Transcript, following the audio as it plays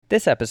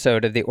This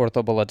episode of the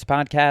OrthoBullets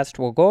podcast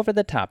will go over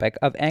the topic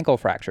of ankle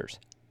fractures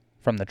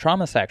from the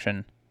trauma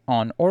section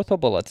on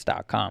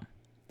orthobullets.com.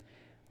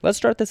 Let's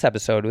start this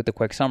episode with a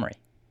quick summary.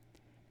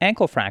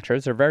 Ankle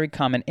fractures are very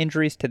common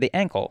injuries to the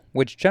ankle,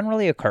 which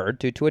generally occur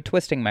due to a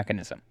twisting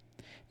mechanism.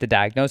 The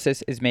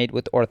diagnosis is made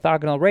with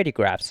orthogonal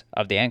radiographs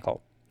of the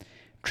ankle.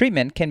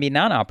 Treatment can be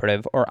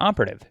non-operative or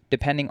operative,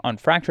 depending on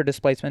fracture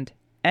displacement,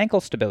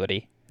 ankle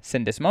stability,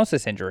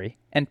 syndesmosis injury,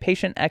 and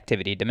patient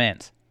activity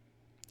demands.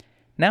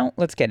 Now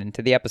let's get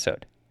into the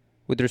episode.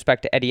 With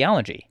respect to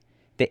etiology,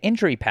 the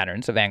injury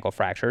patterns of ankle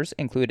fractures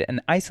include an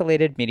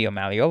isolated medial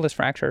malleolus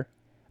fracture,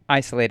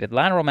 isolated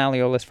lateral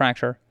malleolus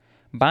fracture,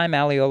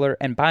 bimalleolar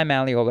and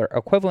bimalleolar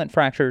equivalent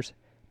fractures,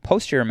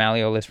 posterior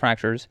malleolus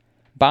fractures,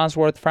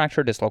 Bosworth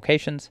fracture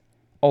dislocations,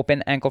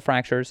 open ankle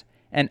fractures,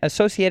 and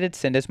associated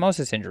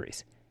syndesmosis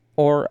injuries,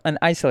 or an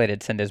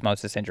isolated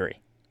syndesmosis injury.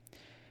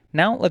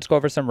 Now let's go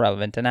over some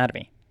relevant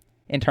anatomy.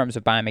 In terms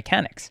of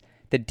biomechanics,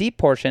 the deep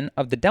portion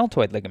of the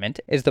deltoid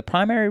ligament is the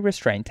primary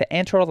restraint to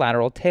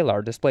anterolateral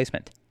talar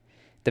displacement.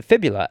 The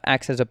fibula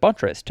acts as a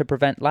buttress to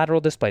prevent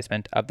lateral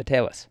displacement of the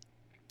talus.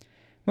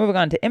 Moving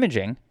on to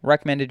imaging,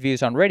 recommended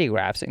views on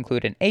radiographs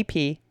include an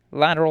AP,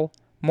 lateral,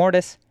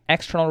 mortise,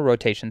 external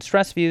rotation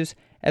stress views,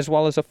 as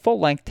well as a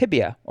full-length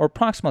tibia or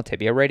proximal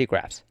tibia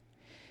radiographs.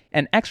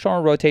 An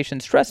external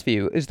rotation stress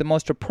view is the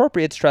most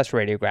appropriate stress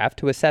radiograph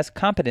to assess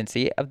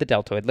competency of the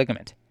deltoid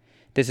ligament.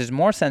 This is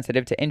more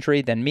sensitive to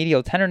injury than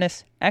medial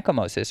tenderness,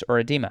 ecchymosis, or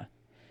edema.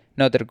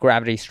 Note that a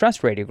gravity stress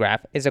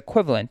radiograph is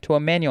equivalent to a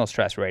manual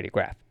stress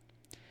radiograph.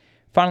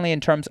 Finally, in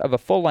terms of a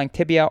full-length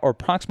tibia or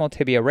proximal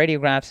tibia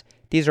radiographs,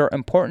 these are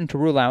important to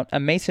rule out a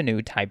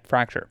Maisonneuve type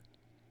fracture.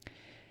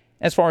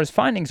 As far as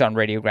findings on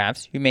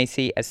radiographs, you may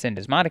see a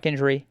syndesmotic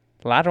injury,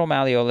 lateral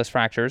malleolus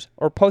fractures,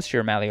 or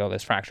posterior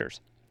malleolus fractures.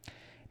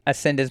 A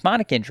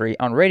syndesmotic injury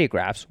on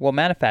radiographs will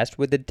manifest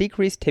with a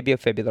decreased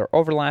tibiofibular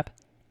overlap,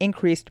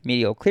 increased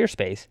medial clear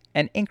space,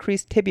 and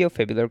increased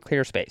tibiofibular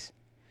clear space.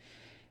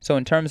 So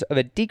in terms of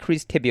a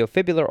decreased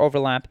tibiofibular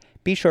overlap,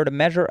 be sure to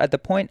measure at the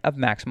point of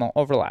maximal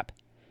overlap.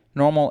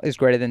 Normal is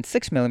greater than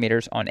 6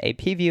 mm on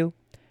AP view,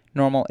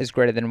 normal is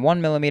greater than 1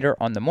 mm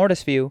on the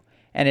mortise view,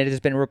 and it has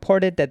been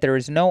reported that there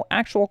is no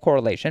actual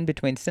correlation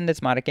between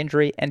syndesmotic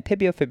injury and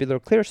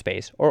tibiofibular clear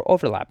space or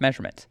overlap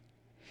measurements.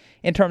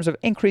 In terms of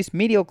increased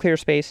medial clear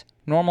space,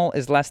 normal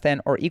is less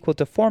than or equal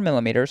to 4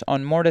 mm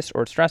on mortise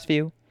or stress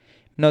view.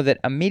 Know that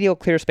a medial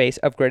clear space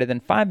of greater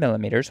than 5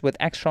 mm with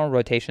external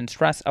dorsal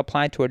stress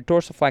applied to a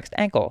dorsiflexed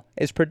ankle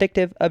is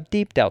predictive of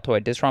deep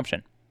deltoid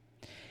disruption.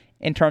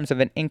 In terms of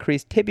an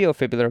increased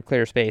tibiofibular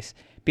clear space,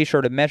 be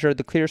sure to measure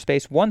the clear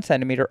space 1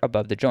 cm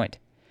above the joint.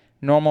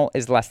 Normal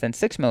is less than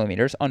 6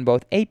 mm on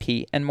both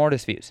AP and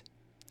mortise views.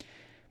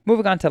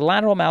 Moving on to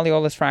lateral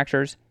malleolus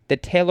fractures, the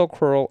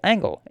talocrural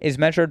angle is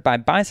measured by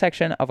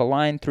bisection of a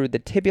line through the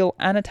tibial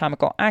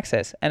anatomical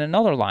axis and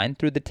another line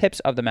through the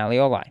tips of the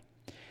malleoli.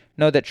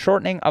 Know that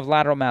shortening of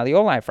lateral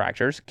malleoli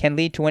fractures can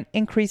lead to an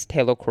increased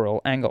talocrural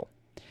angle.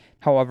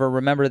 However,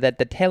 remember that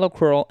the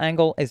talocrural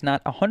angle is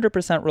not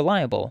 100%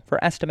 reliable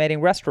for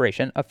estimating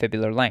restoration of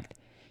fibular length.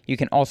 You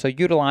can also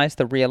utilize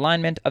the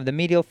realignment of the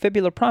medial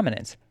fibular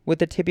prominence with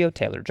the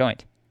tibio-talar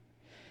joint.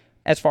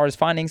 As far as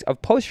findings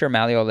of posterior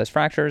malleolus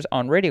fractures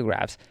on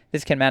radiographs,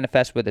 this can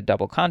manifest with a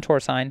double contour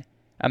sign,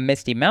 a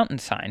misty mountain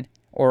sign,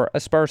 or a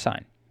spur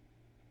sign.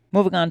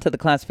 Moving on to the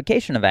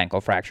classification of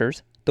ankle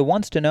fractures, the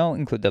ones to know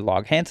include the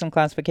Log-Hansen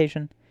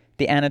classification,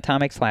 the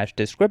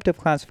anatomic/descriptive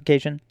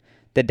classification,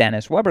 the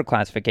Dennis-Weber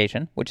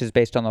classification, which is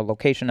based on the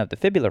location of the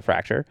fibular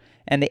fracture,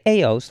 and the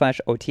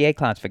AO/OTA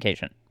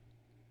classification.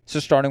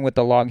 So starting with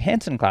the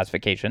Log-Hansen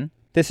classification,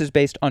 this is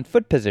based on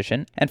foot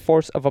position and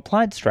force of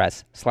applied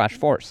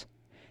stress/force.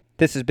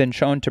 This has been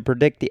shown to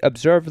predict the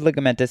observed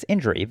ligamentous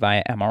injury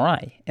via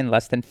MRI in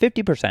less than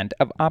 50%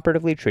 of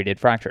operatively treated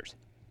fractures.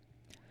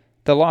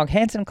 The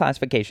Log-Hansen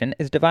classification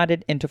is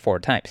divided into 4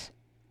 types: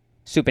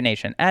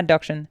 supination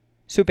adduction,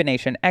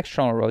 supination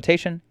external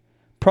rotation,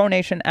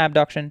 pronation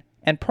abduction,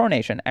 and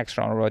pronation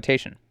external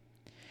rotation.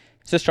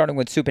 So starting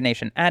with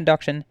supination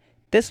adduction,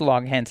 this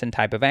Log-Hansen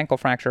type of ankle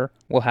fracture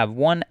will have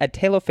 1, a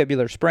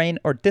talofibular sprain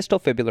or distal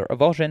fibular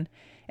avulsion,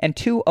 and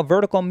 2, a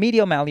vertical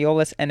medial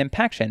malleolus and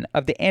impaction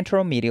of the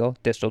anteromedial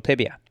distal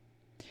tibia.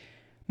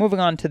 Moving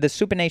on to the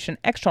supination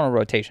external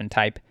rotation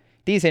type,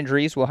 these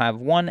injuries will have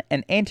 1,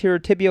 an anterior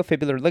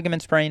tibiofibular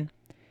ligament sprain,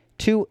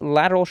 2,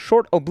 lateral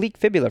short oblique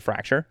fibula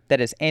fracture that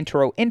is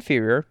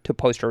antero-inferior to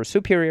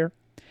posterior-superior,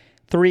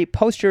 3,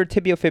 posterior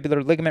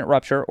tibiofibular ligament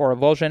rupture or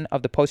avulsion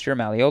of the posterior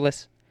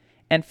malleolus,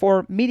 and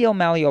 4, medial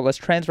malleolus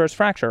transverse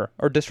fracture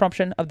or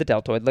disruption of the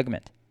deltoid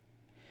ligament.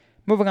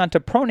 Moving on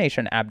to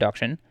pronation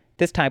abduction,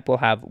 this type will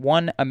have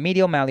 1, a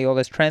medial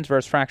malleolus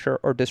transverse fracture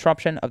or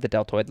disruption of the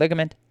deltoid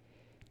ligament,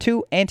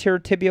 2, anterior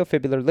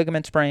tibiofibular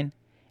ligament sprain,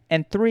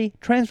 and 3,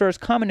 transverse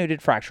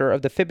comminuted fracture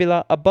of the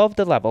fibula above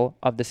the level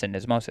of the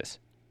syndesmosis.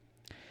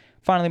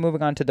 Finally,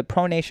 moving on to the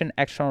pronation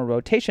external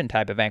rotation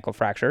type of ankle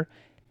fracture,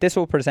 this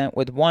will present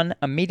with 1,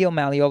 a medial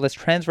malleolus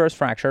transverse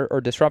fracture or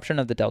disruption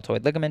of the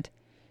deltoid ligament,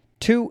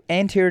 2,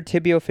 anterior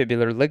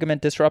tibiofibular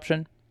ligament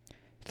disruption,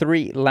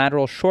 3.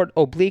 Lateral short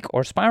oblique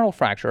or spiral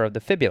fracture of the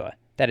fibula,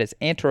 that is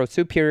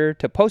anterosuperior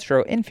to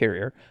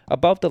posterior-inferior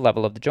above the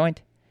level of the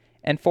joint.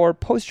 And 4.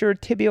 Posterior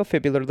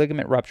tibiofibular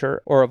ligament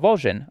rupture or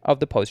avulsion of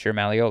the posterior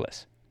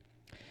malleolus.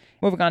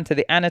 Moving on to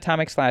the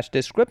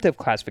anatomic/descriptive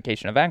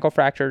classification of ankle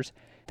fractures,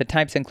 the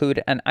types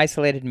include an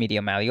isolated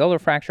medial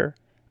malleolar fracture,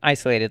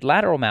 isolated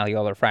lateral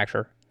malleolar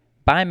fracture,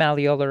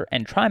 bimalleolar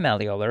and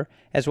trimalleolar,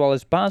 as well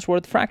as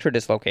Bosworth fracture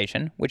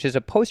dislocation, which is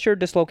a posterior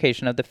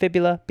dislocation of the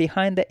fibula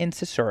behind the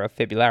incisura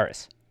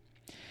fibularis.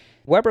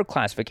 Weber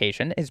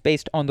classification is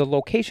based on the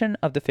location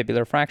of the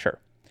fibular fracture.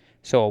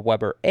 So a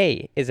Weber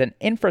A is an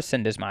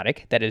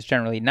infrasyndesmotic that is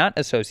generally not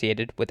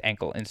associated with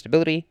ankle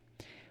instability.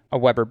 A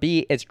Weber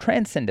B is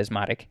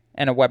transsyndesmotic,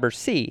 and a Weber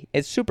C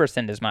is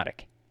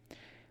suprasyndesmotic.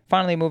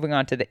 Finally, moving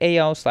on to the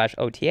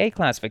AO/OTA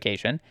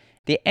classification,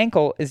 the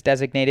ankle is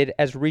designated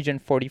as region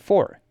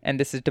 44, and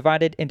this is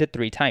divided into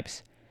 3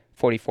 types,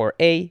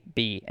 44A,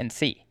 B, and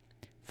C.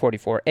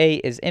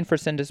 44A is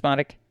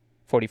infrasyndesmotic,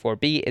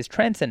 44B is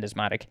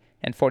transsyndesmotic,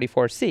 and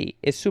 44C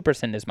is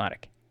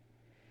suprasyndesmotic.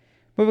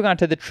 Moving on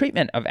to the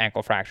treatment of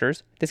ankle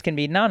fractures, this can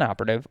be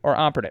non-operative or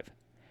operative.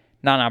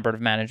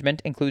 Non-operative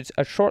management includes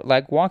a short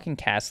leg walking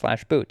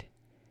cast/boot.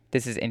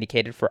 This is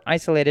indicated for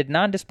isolated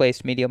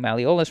non-displaced medial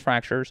malleolus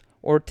fractures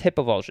or tip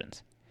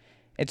avulsions.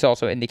 It's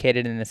also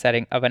indicated in the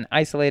setting of an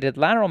isolated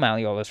lateral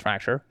malleolus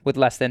fracture with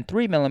less than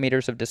 3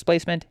 mm of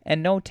displacement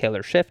and no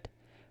talar shift,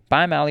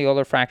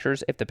 bimalleolar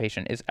fractures if the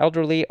patient is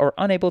elderly or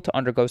unable to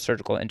undergo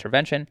surgical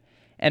intervention,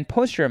 and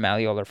posterior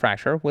malleolar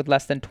fracture with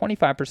less than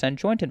 25%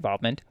 joint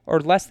involvement or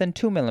less than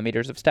 2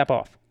 mm of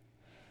step-off.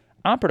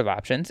 Operative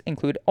options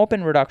include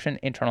open reduction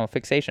internal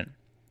fixation.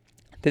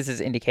 This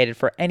is indicated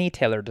for any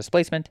talar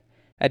displacement,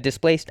 a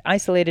displaced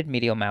isolated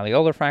medial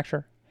malleolar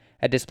fracture,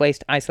 a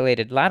displaced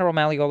isolated lateral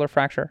malleolar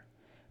fracture,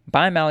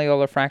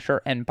 bimalleolar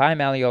fracture and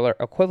bimalleolar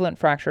equivalent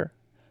fracture,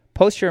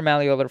 posterior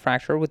malleolar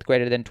fracture with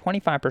greater than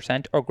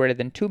 25% or greater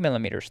than 2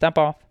 mm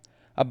step-off,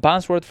 a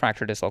Bosworth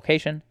fracture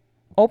dislocation,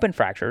 open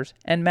fractures,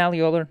 and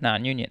malleolar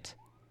non-unions.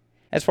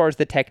 As far as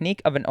the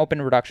technique of an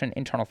open reduction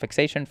internal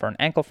fixation for an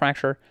ankle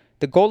fracture,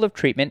 the goal of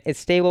treatment is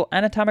stable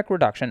anatomic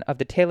reduction of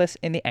the talus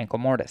in the ankle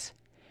mortise.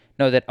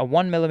 Know that a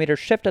 1 mm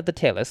shift of the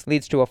talus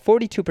leads to a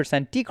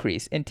 42%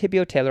 decrease in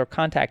tibio-talar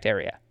contact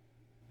area.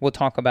 We'll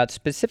talk about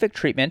specific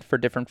treatment for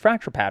different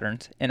fracture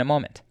patterns in a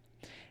moment.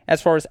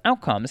 As far as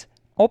outcomes,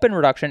 open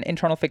reduction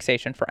internal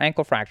fixation for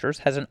ankle fractures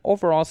has an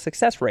overall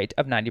success rate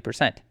of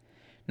 90%.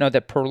 Know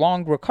that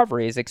prolonged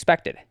recovery is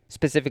expected,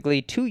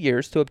 specifically 2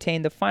 years to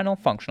obtain the final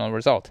functional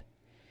result.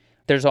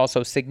 There's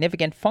also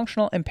significant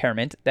functional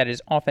impairment that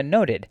is often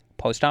noted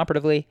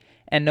postoperatively,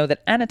 and know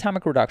that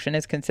anatomic reduction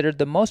is considered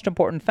the most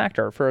important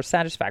factor for a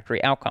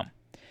satisfactory outcome.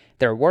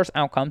 There are worse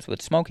outcomes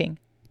with smoking,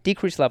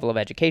 decreased level of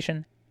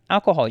education,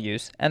 alcohol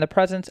use, and the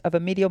presence of a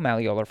medial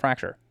malleolar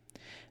fracture.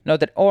 Note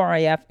that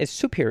ORIF is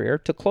superior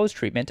to closed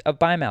treatment of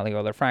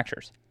bimalleolar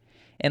fractures.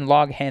 In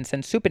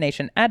Log-Hansen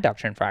supination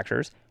adduction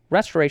fractures,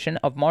 restoration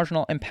of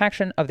marginal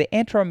impaction of the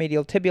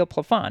anteromedial tibial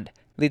plafond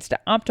leads to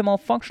optimal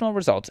functional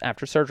results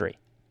after surgery.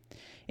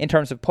 In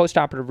terms of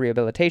postoperative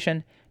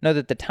rehabilitation, know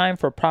that the time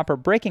for proper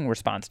braking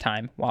response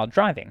time while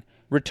driving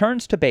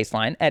returns to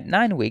baseline at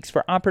 9 weeks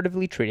for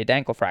operatively treated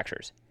ankle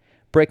fractures.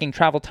 Braking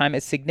travel time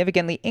is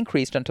significantly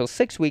increased until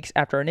 6 weeks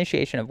after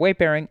initiation of weight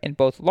bearing in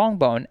both long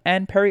bone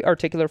and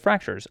periarticular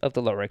fractures of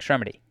the lower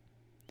extremity.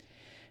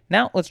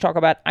 Now let's talk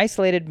about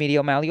isolated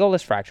medial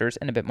malleolus fractures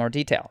in a bit more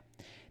detail.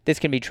 This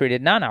can be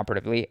treated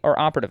non-operatively or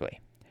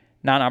operatively.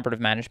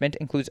 Non-operative management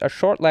includes a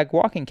short leg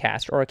walking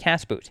cast or a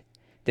cast boot.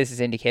 This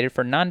is indicated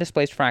for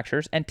non-displaced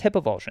fractures and tip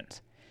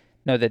avulsions.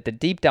 Know that the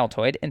deep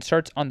deltoid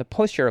inserts on the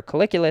posterior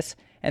colliculus,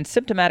 and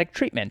symptomatic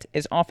treatment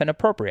is often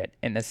appropriate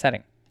in this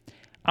setting.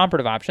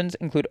 Operative options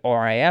include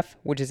ORIF,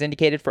 which is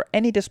indicated for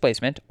any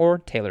displacement or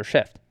talar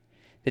shift.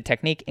 The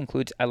technique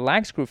includes a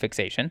lag screw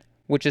fixation,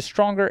 which is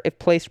stronger if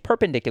placed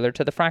perpendicular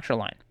to the fracture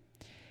line.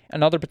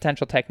 Another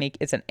potential technique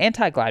is an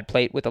anti-glide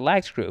plate with a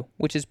lag screw,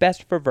 which is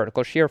best for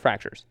vertical shear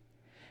fractures.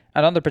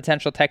 Another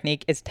potential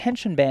technique is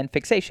tension band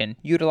fixation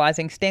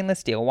utilizing stainless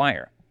steel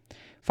wire.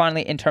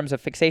 Finally, in terms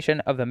of fixation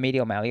of the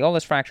medial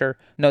malleolus fracture,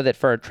 know that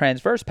for a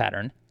transverse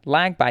pattern,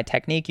 lag by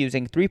technique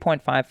using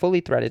 3.5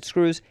 fully threaded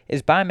screws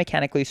is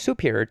biomechanically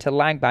superior to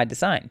lag by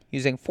design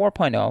using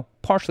 4.0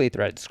 partially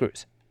threaded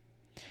screws.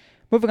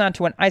 Moving on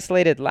to an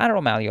isolated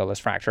lateral malleolus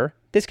fracture,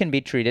 this can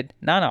be treated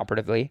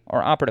non-operatively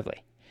or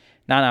operatively.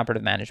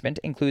 Non-operative management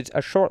includes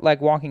a short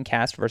leg walking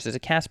cast versus a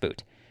cast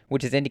boot,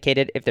 which is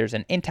indicated if there's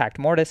an intact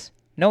mortise,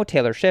 no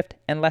talar shift,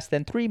 and less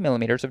than 3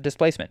 mm of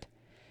displacement.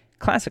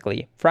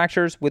 Classically,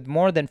 fractures with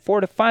more than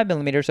 4 to 5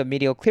 mm of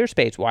medial clear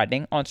space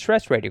widening on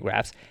stress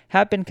radiographs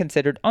have been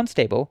considered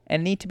unstable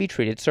and need to be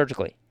treated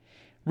surgically.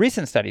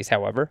 Recent studies,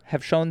 however,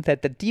 have shown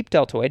that the deep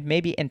deltoid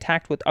may be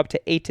intact with up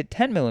to 8 to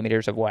 10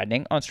 mm of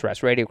widening on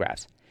stress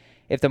radiographs.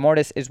 If the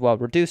mortise is well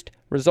reduced,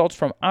 results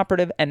from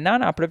operative and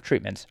non-operative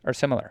treatments are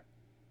similar.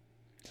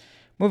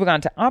 Moving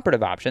on to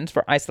operative options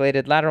for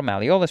isolated lateral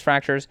malleolus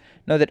fractures,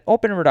 know that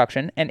open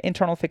reduction and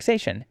internal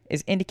fixation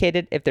is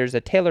indicated if there's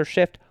a talar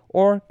shift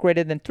or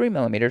greater than 3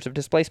 millimeters of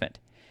displacement.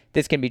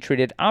 This can be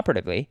treated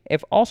operatively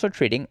if also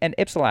treating an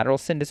ipsilateral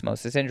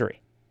syndesmosis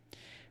injury.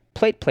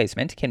 Plate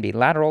placement can be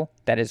lateral,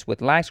 that is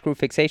with lag screw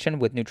fixation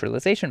with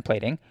neutralization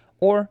plating,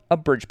 or a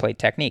bridge plate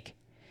technique.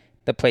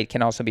 The plate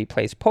can also be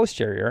placed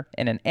posterior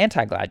in an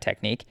anti-glide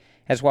technique,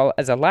 as well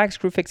as a lag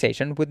screw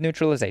fixation with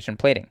neutralization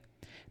plating.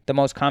 The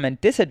most common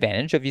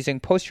disadvantage of using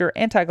posterior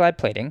anti-glide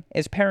plating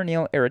is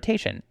perineal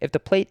irritation if the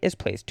plate is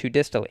placed too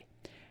distally.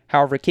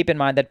 However, keep in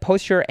mind that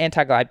posterior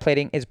anti-glide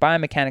plating is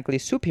biomechanically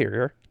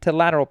superior to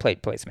lateral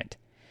plate placement.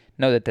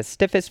 Know that the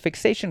stiffest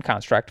fixation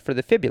construct for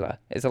the fibula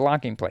is a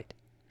locking plate.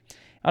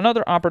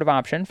 Another operative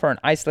option for an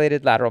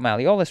isolated lateral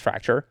malleolus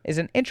fracture is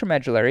an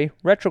intramedullary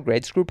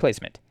retrograde screw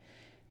placement.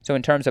 So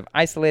in terms of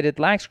isolated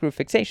lag screw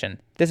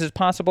fixation, this is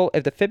possible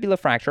if the fibula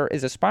fracture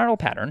is a spiral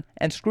pattern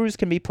and screws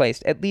can be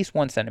placed at least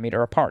 1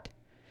 centimeter apart.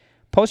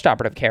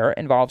 Postoperative care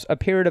involves a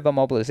period of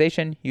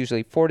immobilization,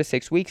 usually 4 to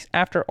 6 weeks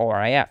after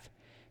ORIF.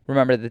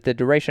 Remember that the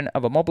duration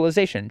of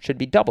immobilization should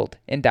be doubled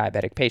in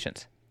diabetic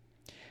patients.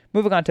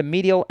 Moving on to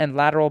medial and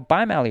lateral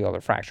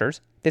bimalleolar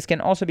fractures, this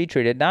can also be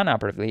treated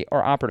non-operatively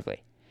or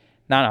operatively.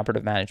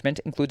 Non-operative management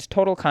includes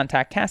total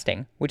contact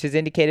casting, which is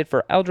indicated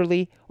for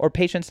elderly or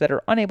patients that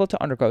are unable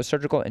to undergo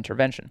surgical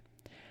intervention.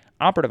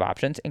 Operative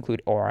options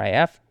include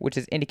ORIF, which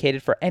is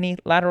indicated for any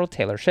lateral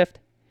talar shift.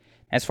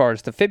 As far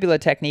as the fibula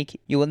technique,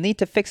 you will need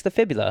to fix the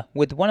fibula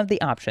with one of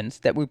the options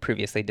that we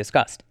previously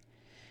discussed.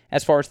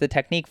 As far as the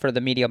technique for the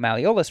medial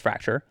malleolus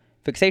fracture,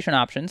 fixation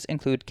options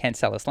include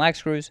cancellous lag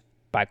screws,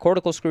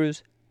 bicortical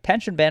screws,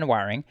 tension band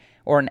wiring,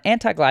 or an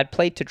anti-glide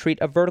plate to treat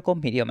a vertical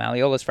medial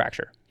malleolus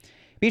fracture.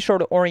 Be sure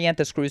to orient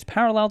the screws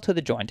parallel to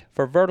the joint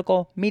for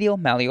vertical medial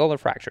malleolar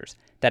fractures,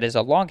 that is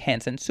a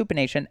Log-Hansen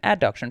supination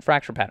adduction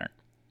fracture pattern.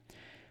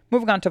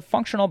 Moving on to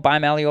functional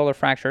bimalleolar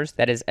fractures,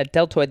 that is a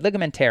deltoid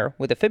ligament tear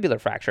with a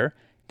fibular fracture,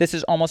 this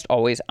is almost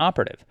always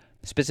operative,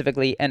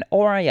 specifically an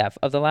ORIF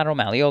of the lateral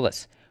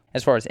malleolus.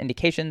 As far as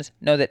indications,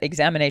 know that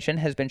examination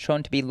has been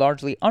shown to be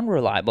largely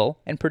unreliable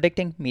in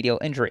predicting medial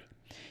injury.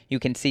 You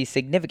can see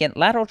significant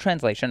lateral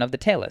translation of the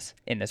talus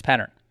in this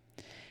pattern.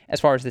 As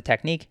far as the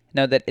technique,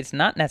 know that it's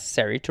not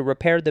necessary to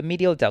repair the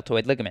medial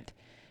deltoid ligament.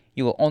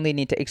 You will only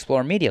need to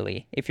explore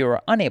medially if you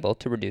are unable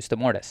to reduce the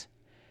mortise.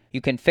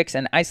 You can fix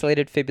an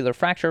isolated fibular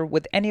fracture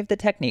with any of the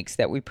techniques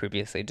that we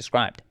previously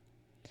described.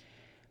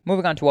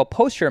 Moving on to a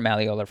posterior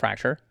malleolar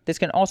fracture, this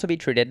can also be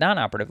treated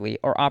non-operatively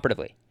or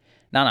operatively.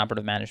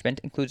 Non-operative management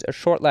includes a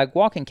short leg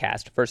walking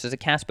cast versus a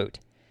cast boot.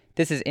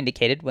 This is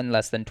indicated when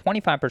less than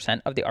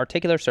 25% of the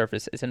articular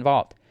surface is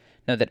involved.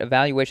 Know that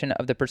evaluation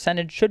of the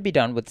percentage should be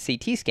done with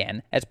CT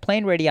scan, as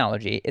plain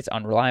radiology is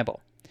unreliable.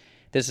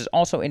 This is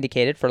also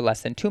indicated for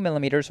less than 2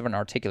 millimeters of an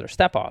articular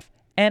step-off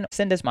and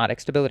syndesmotic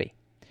stability.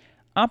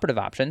 Operative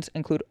options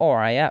include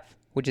ORIF,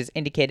 which is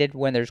indicated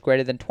when there's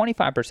greater than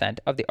 25%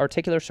 of the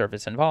articular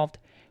surface involved,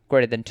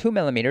 greater than 2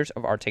 millimeters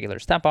of articular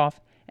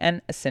step-off,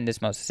 and a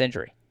syndesmosis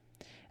injury.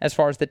 As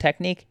far as the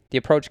technique, the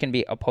approach can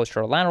be a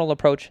posterolateral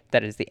approach,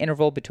 that is the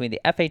interval between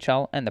the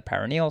FHL and the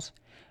perineals,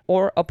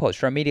 or a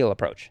posteromedial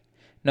approach.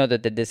 Know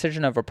that the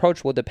decision of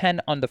approach will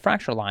depend on the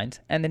fracture lines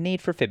and the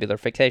need for fibular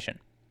fixation.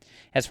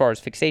 As far as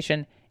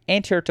fixation,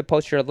 anterior to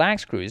posterior lag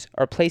screws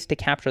are placed to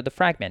capture the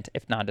fragment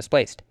if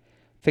non-displaced.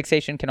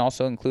 Fixation can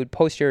also include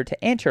posterior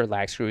to anterior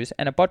lag screws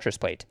and a buttress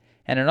plate,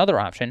 and another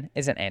option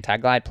is an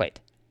anti-glide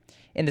plate.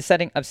 In the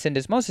setting of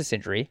syndesmosis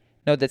injury,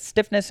 note that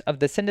stiffness of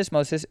the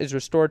syndesmosis is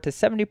restored to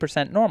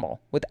 70%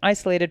 normal with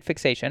isolated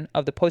fixation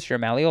of the posterior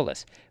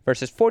malleolus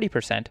versus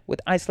 40%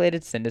 with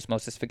isolated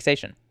syndesmosis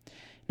fixation.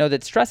 Note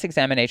that stress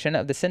examination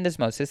of the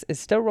syndesmosis is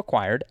still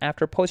required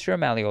after posterior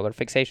malleolar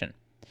fixation.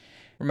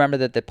 Remember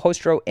that the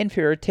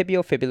postero-inferior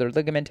tibiofibular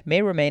ligament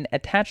may remain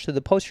attached to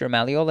the posterior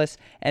malleolus,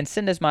 and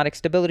syndesmotic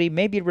stability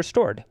may be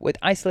restored with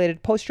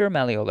isolated posterior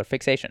malleolar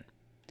fixation.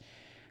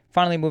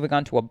 Finally, moving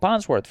on to a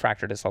Bosworth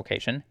fracture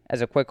dislocation.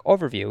 As a quick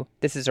overview,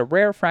 this is a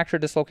rare fracture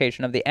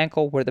dislocation of the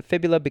ankle where the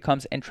fibula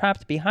becomes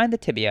entrapped behind the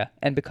tibia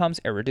and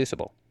becomes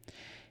irreducible.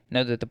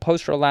 Note that the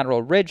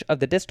posterolateral ridge of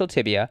the distal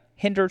tibia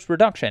hinders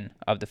reduction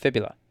of the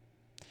fibula.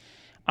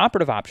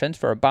 Operative options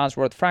for a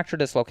Bosworth fracture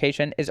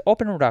dislocation is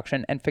open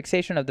reduction and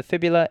fixation of the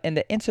fibula in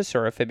the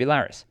incisura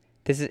fibularis.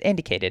 This is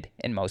indicated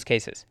in most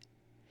cases.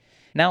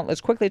 Now let's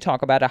quickly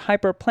talk about a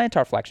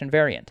hyperplantar flexion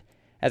variant.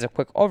 As a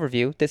quick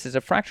overview, this is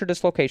a fracture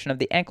dislocation of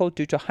the ankle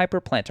due to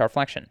hyperplantar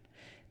flexion.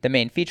 The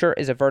main feature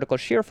is a vertical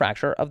shear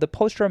fracture of the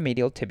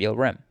posteromedial tibial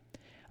rim.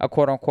 A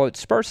quote-unquote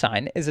spur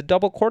sign is a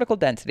double cortical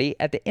density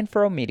at the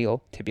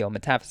inferomedial tibial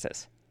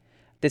metaphysis.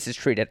 This is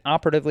treated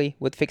operatively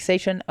with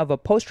fixation of a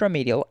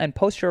posteromedial and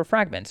posterior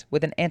fragments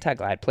with an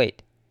anti-glide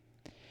plate.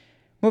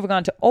 Moving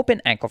on to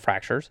open ankle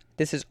fractures,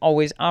 this is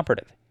always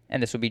operative,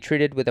 and this will be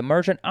treated with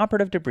emergent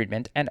operative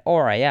debridement and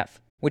ORIF,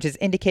 which is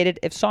indicated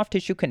if soft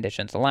tissue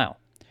conditions allow.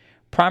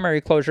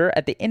 Primary closure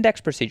at the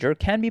index procedure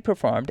can be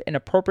performed in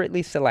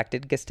appropriately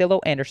selected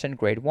Gastillo-Anderson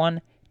grade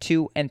 1,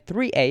 2, and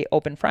 3A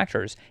open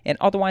fractures in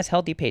otherwise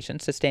healthy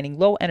patients sustaining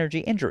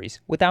low-energy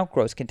injuries without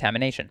gross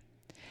contamination.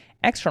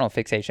 External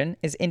fixation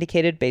is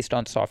indicated based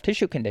on soft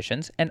tissue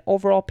conditions and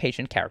overall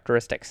patient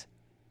characteristics.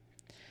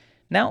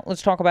 Now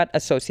let's talk about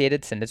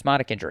associated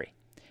syndesmotic injury.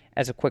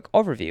 As a quick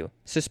overview,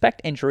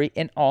 suspect injury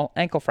in all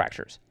ankle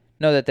fractures.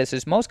 Know that this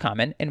is most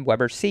common in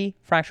Weber C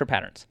fracture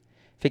patterns.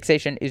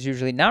 Fixation is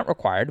usually not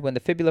required when the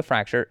fibula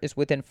fracture is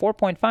within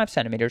 4.5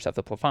 centimeters of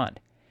the plafond.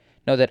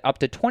 Know that up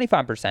to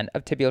 25%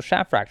 of tibial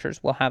shaft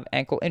fractures will have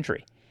ankle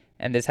injury,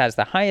 and this has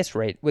the highest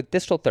rate with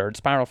distal third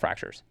spiral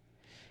fractures.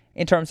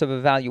 In terms of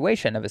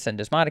evaluation of a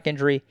syndesmotic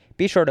injury,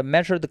 be sure to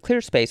measure the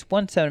clear space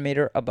 1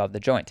 centimeter above the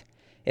joint.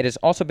 It has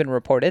also been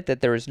reported that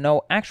there is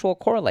no actual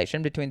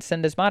correlation between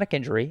syndesmotic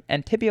injury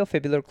and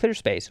tibiofibular clear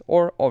space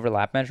or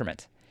overlap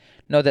measurements.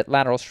 Know that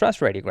lateral stress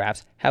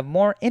radiographs have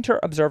more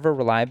inter-observer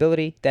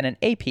reliability than an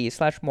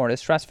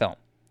AP/mortise stress film.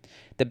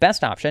 The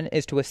best option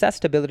is to assess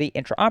stability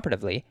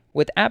intraoperatively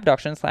with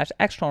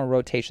abduction/external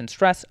rotation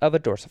stress of a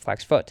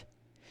dorsiflex foot.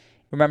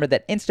 Remember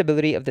that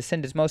instability of the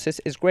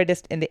syndesmosis is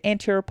greatest in the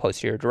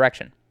anterior-posterior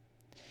direction.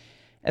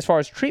 As far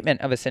as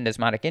treatment of a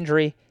syndesmotic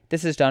injury,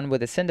 this is done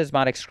with a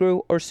syndesmotic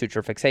screw or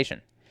suture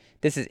fixation.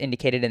 This is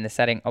indicated in the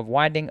setting of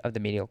widening of the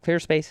medial clear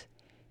space,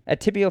 a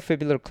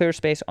tibiofibular clear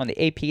space on the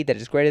AP that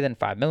is greater than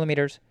 5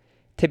 millimeters,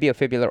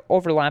 tibiofibular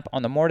overlap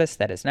on the mortise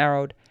that is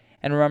narrowed,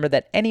 and remember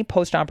that any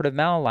postoperative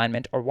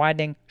malalignment or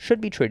widening should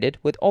be treated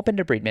with open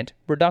debridement,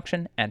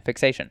 reduction, and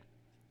fixation.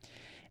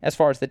 As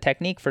far as the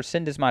technique for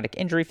syndesmotic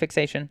injury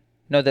fixation,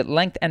 know that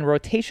length and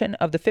rotation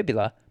of the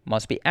fibula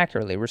must be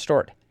accurately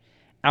restored.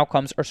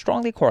 Outcomes are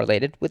strongly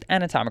correlated with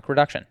anatomic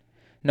reduction.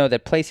 Know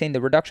that placing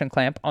the reduction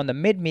clamp on the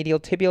mid-medial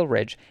tibial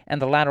ridge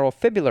and the lateral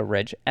fibular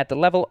ridge at the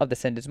level of the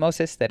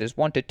syndesmosis that is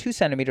 1 to 2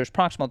 centimeters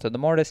proximal to the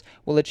mortise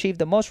will achieve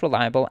the most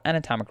reliable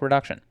anatomic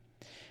reduction.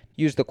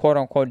 Use the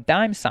quote-unquote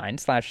dime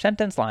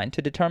sign/sentence line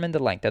to determine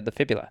the length of the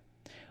fibula.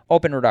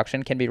 Open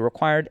reduction can be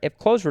required if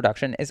closed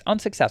reduction is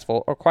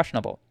unsuccessful or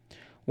questionable.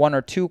 1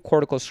 or 2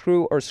 cortical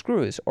screw or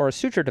screws or a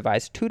suture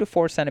device 2 to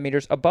 4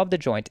 centimeters above the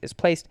joint is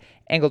placed,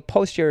 angled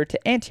posterior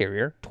to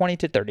anterior 20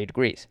 to 30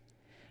 degrees.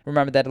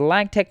 Remember that a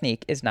lag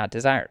technique is not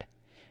desired.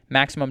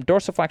 Maximum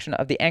dorsiflexion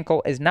of the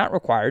ankle is not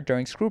required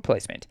during screw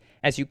placement,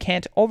 as you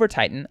can't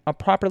over-tighten a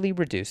properly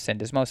reduced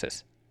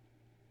syndesmosis.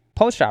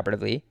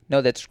 Postoperatively,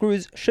 know that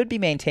screws should be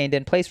maintained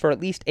in place for at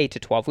least 8 to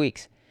 12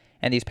 weeks,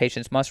 and these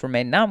patients must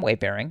remain non-weight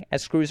bearing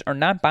as screws are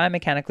not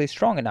biomechanically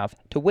strong enough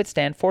to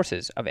withstand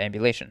forces of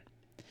ambulation.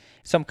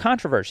 Some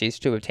controversies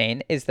to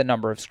obtain is the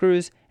number of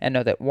screws, and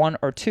know that 1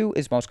 or 2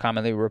 is most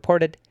commonly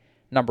reported,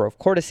 number of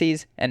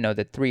cortices, and know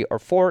that 3 or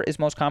 4 is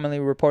most commonly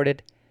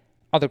reported.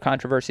 Other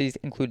controversies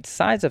include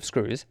size of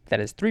screws, that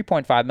is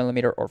 3.5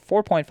 millimeter or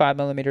 4.5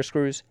 millimeter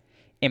screws,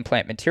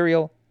 implant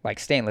material, like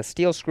stainless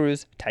steel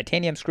screws,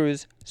 titanium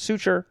screws,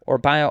 suture, or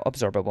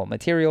bioabsorbable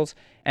materials,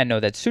 and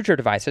know that suture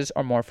devices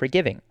are more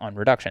forgiving on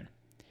reduction.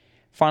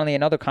 Finally,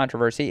 another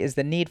controversy is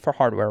the need for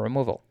hardware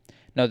removal.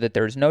 Know that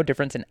there is no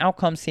difference in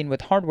outcomes seen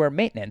with hardware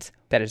maintenance,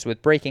 that is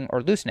with breaking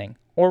or loosening,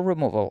 or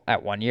removal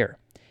at 1 year.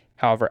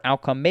 However,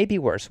 outcome may be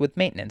worse with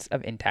maintenance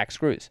of intact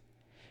screws.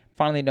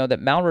 Finally, know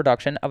that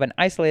malreduction of an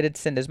isolated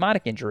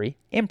syndesmotic injury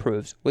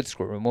improves with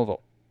screw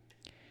removal.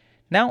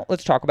 Now,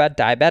 let's talk about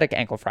diabetic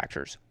ankle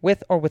fractures,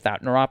 with or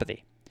without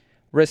neuropathy.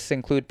 Risks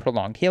include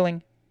prolonged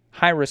healing,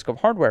 high risk of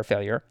hardware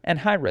failure, and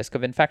high risk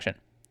of infection.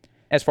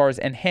 As far as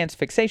enhanced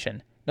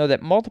fixation, know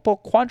that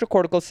multiple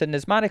quadricortical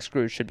syndesmotic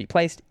screws should be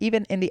placed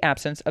even in the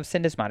absence of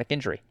syndesmotic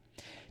injury.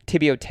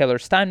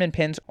 Tibio-Taylor-Steinman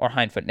pins or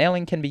hindfoot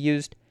nailing can be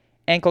used,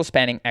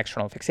 ankle-spanning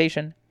external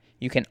fixation.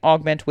 You can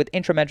augment with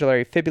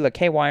intramedullary fibula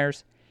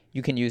K-wires.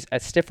 You can use a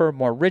stiffer,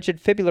 more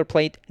rigid fibular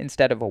plate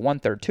instead of a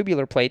 1/3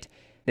 tubular plate.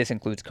 This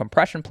includes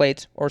compression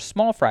plates or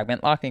small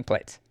fragment locking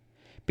plates.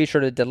 Be sure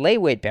to delay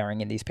weight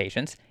bearing in these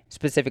patients,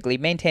 specifically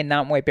maintain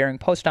non-weight bearing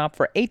post-op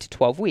for 8 to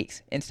 12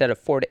 weeks instead of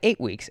 4 to 8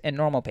 weeks in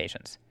normal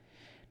patients.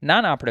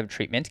 Non-operative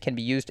treatment can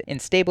be used in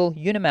stable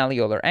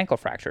unimalleolar ankle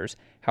fractures.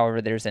 However,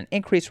 there's an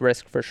increased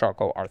risk for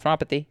Charcot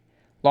arthropathy,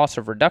 loss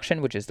of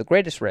reduction, which is the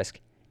greatest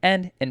risk,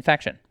 and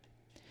infection.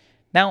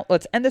 Now,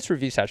 let's end this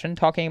review session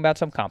talking about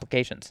some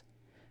complications.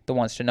 The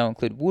ones to know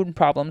include wound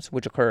problems,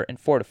 which occur in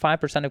 4 to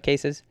 5% of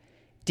cases,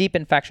 deep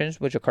infections,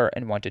 which occur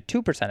in 1 to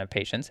 2% of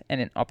patients,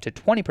 and in up to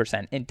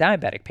 20% in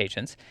diabetic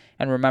patients.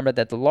 And remember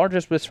that the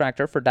largest risk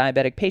factor for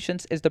diabetic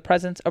patients is the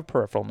presence of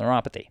peripheral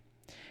neuropathy.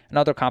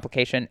 Another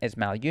complication is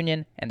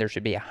malunion, and there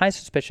should be a high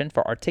suspicion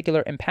for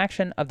articular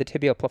impaction of the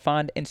tibial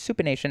plafond in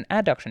supination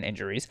adduction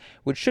injuries,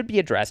 which should be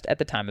addressed at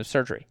the time of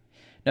surgery.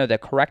 Know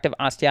that corrective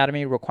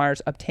osteotomy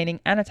requires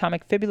obtaining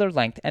anatomic fibular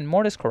length and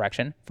mortise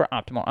correction for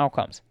optimal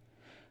outcomes.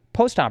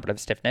 Postoperative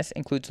stiffness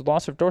includes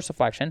loss of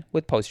dorsiflexion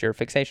with posterior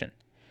fixation.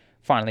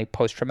 Finally,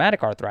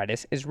 post-traumatic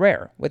arthritis is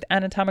rare with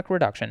anatomic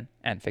reduction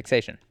and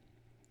fixation.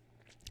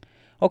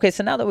 Okay,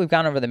 so now that we've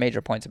gone over the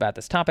major points about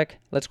this topic,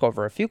 let's go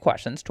over a few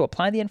questions to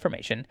apply the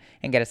information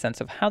and get a sense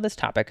of how this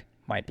topic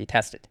might be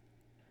tested.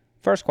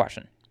 First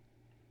question.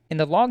 In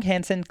the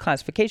Log-Hansen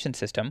classification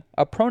system,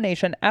 a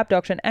pronation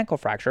abduction ankle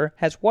fracture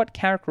has what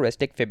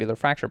characteristic fibular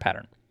fracture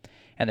pattern?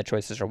 And the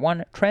choices are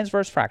 1.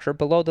 Transverse fracture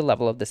below the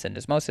level of the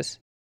syndesmosis.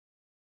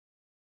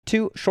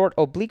 2. Short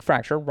oblique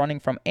fracture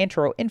running from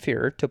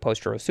antero-inferior to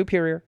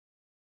posterior-superior.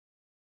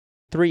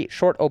 3.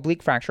 Short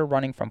oblique fracture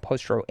running from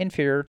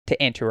postero-inferior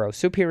to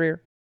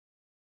antero-superior.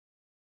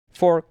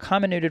 4.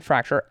 Comminuted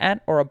fracture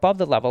at or above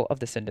the level of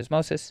the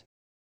syndesmosis.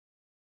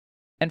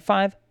 And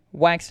 5.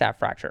 Wagstaff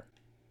fracture.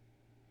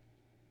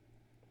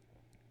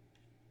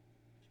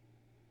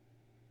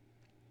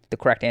 The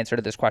correct answer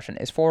to this question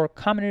is 4.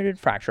 Comminuted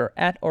fracture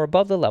at or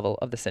above the level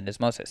of the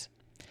syndesmosis.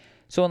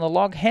 So in the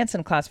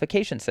Log-Hansen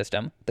classification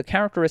system, the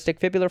characteristic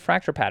fibular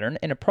fracture pattern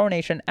in a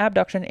pronation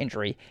abduction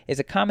injury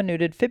is a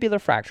comminuted fibular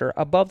fracture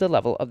above the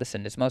level of the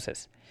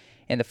syndesmosis.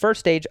 In the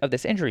first stage of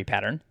this injury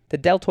pattern, the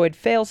deltoid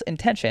fails in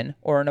tension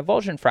or an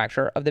avulsion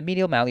fracture of the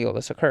medial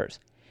malleolus occurs.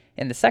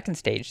 In the second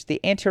stage, the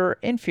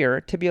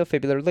anterior-inferior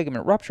tibiofibular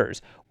ligament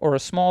ruptures, or a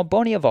small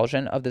bony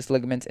avulsion of this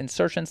ligament's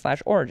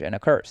insertion/origin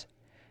occurs.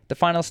 The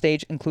final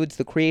stage includes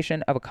the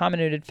creation of a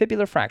comminuted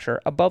fibular fracture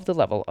above the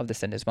level of the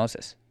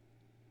syndesmosis.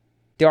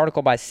 The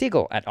article by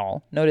Siegel et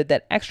al. Noted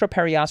that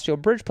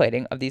extraperiosteal bridge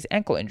plating of these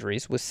ankle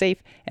injuries was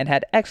safe and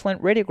had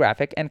excellent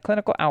radiographic and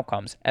clinical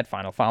outcomes at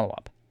final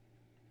follow-up.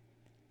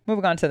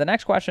 Moving on to the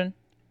next question.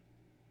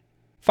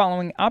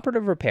 Following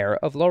operative repair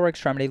of lower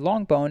extremity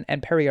long bone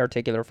and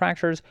periarticular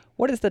fractures,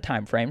 what is the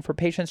time frame for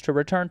patients to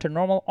return to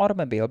normal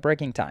automobile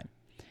braking time?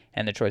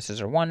 And the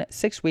choices are 1.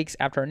 6 weeks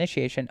after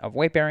initiation of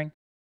weight bearing.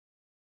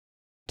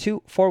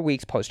 2. 4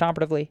 weeks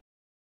postoperatively.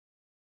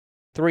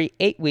 3.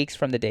 8 weeks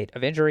from the date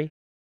of injury.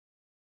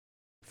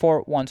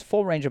 4. Once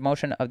full range of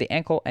motion of the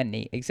ankle and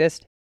knee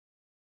exists.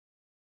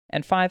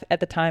 And 5. At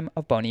the time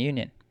of bony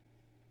union.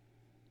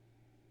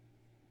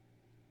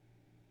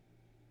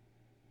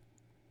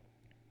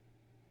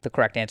 The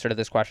correct answer to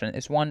this question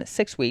is 1.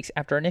 6 weeks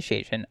after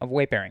initiation of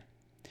weight bearing.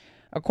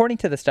 According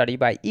to the study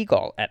by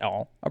Eagle et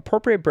al.,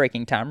 appropriate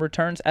braking time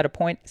returns at a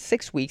point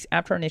 6 weeks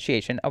after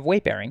initiation of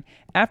weight bearing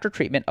after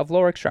treatment of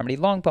lower extremity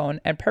long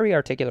bone and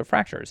periarticular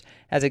fractures,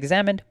 as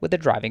examined with a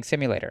driving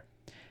simulator.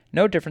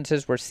 No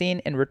differences were seen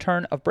in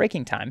return of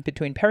braking time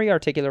between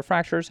periarticular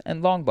fractures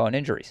and long bone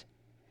injuries.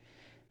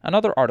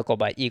 Another article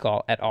by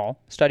Eagle et al.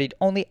 Studied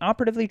only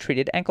operatively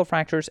treated ankle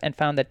fractures and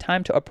found that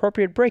time to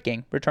appropriate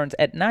braking returns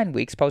at 9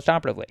 weeks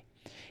postoperatively.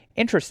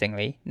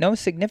 Interestingly, no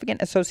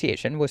significant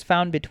association was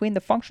found between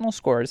the functional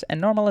scores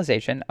and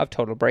normalization of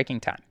total braking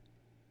time.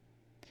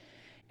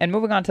 And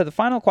moving on to the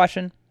final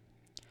question,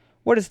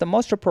 what is the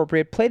most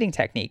appropriate plating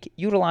technique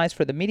utilized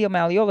for the medial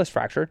malleolus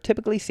fracture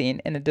typically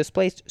seen in a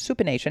displaced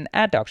supination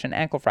adduction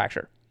ankle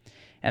fracture?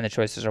 And the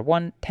choices are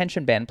 1.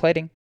 Tension band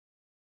plating.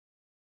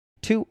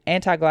 2.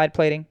 Anti-glide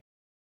plating.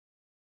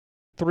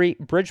 3.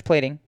 Bridge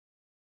plating.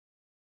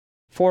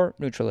 4.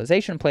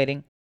 Neutralization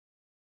plating.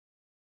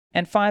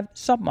 And 5.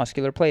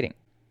 Submuscular plating.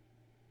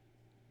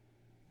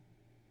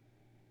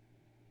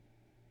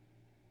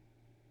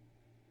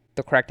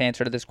 The correct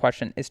answer to this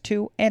question is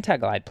 2.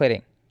 Anti-glide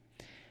plating.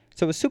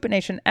 So a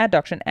supination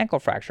adduction ankle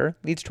fracture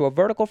leads to a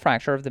vertical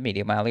fracture of the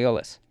medial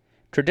malleolus.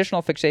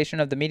 Traditional fixation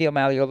of the medial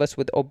malleolus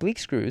with oblique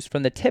screws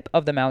from the tip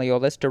of the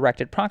malleolus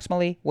directed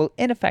proximally will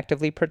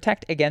ineffectively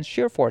protect against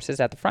shear forces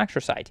at the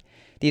fracture site.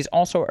 These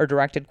also are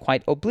directed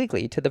quite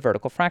obliquely to the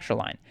vertical fracture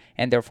line,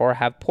 and therefore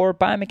have poor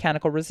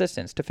biomechanical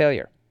resistance to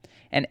failure.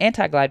 An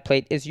anti-glide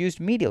plate is used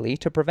medially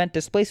to prevent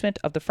displacement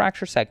of the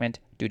fracture segment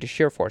due to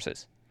shear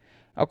forces.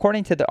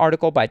 According to the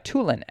article by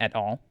Tulin et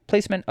al.,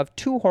 placement of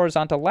 2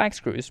 horizontal lag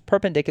screws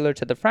perpendicular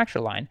to the fracture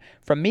line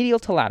from medial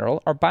to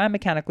lateral are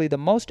biomechanically the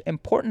most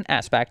important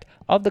aspect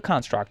of the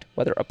construct,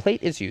 whether a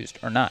plate is used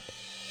or not.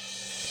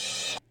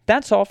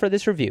 That's all for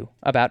this review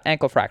about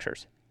ankle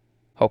fractures.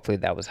 Hopefully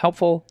that was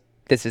helpful.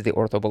 This is the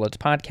OrthoBullets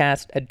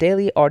podcast, a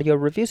daily audio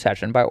review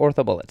session by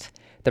OrthoBullets,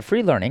 the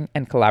free learning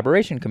and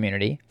collaboration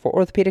community for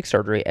orthopedic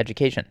surgery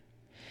education.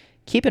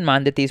 Keep in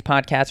mind that these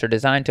podcasts are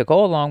designed to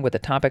go along with the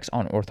topics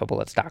on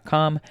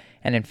orthobullets.com,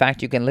 and in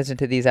fact, you can listen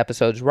to these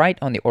episodes right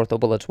on the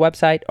OrthoBullets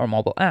website or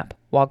mobile app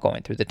while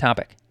going through the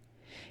topic.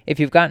 If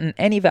you've gotten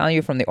any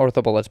value from the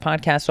OrthoBullets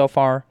podcast so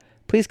far,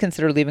 please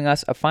consider leaving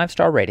us a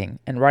 5-star rating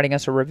and writing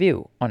us a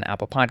review on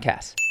Apple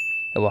Podcasts.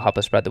 It will help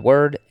us spread the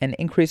word and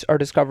increase our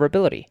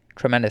discoverability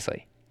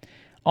tremendously.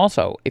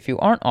 Also, if you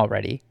aren't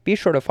already, be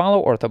sure to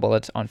follow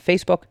OrthoBullets on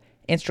Facebook,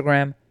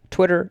 Instagram,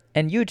 Twitter,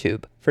 and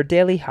YouTube for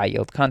daily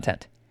high-yield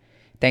content.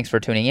 Thanks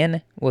for tuning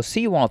in. We'll see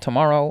you all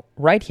tomorrow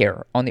right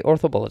here on the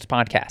OrthoBullets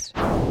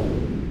podcast.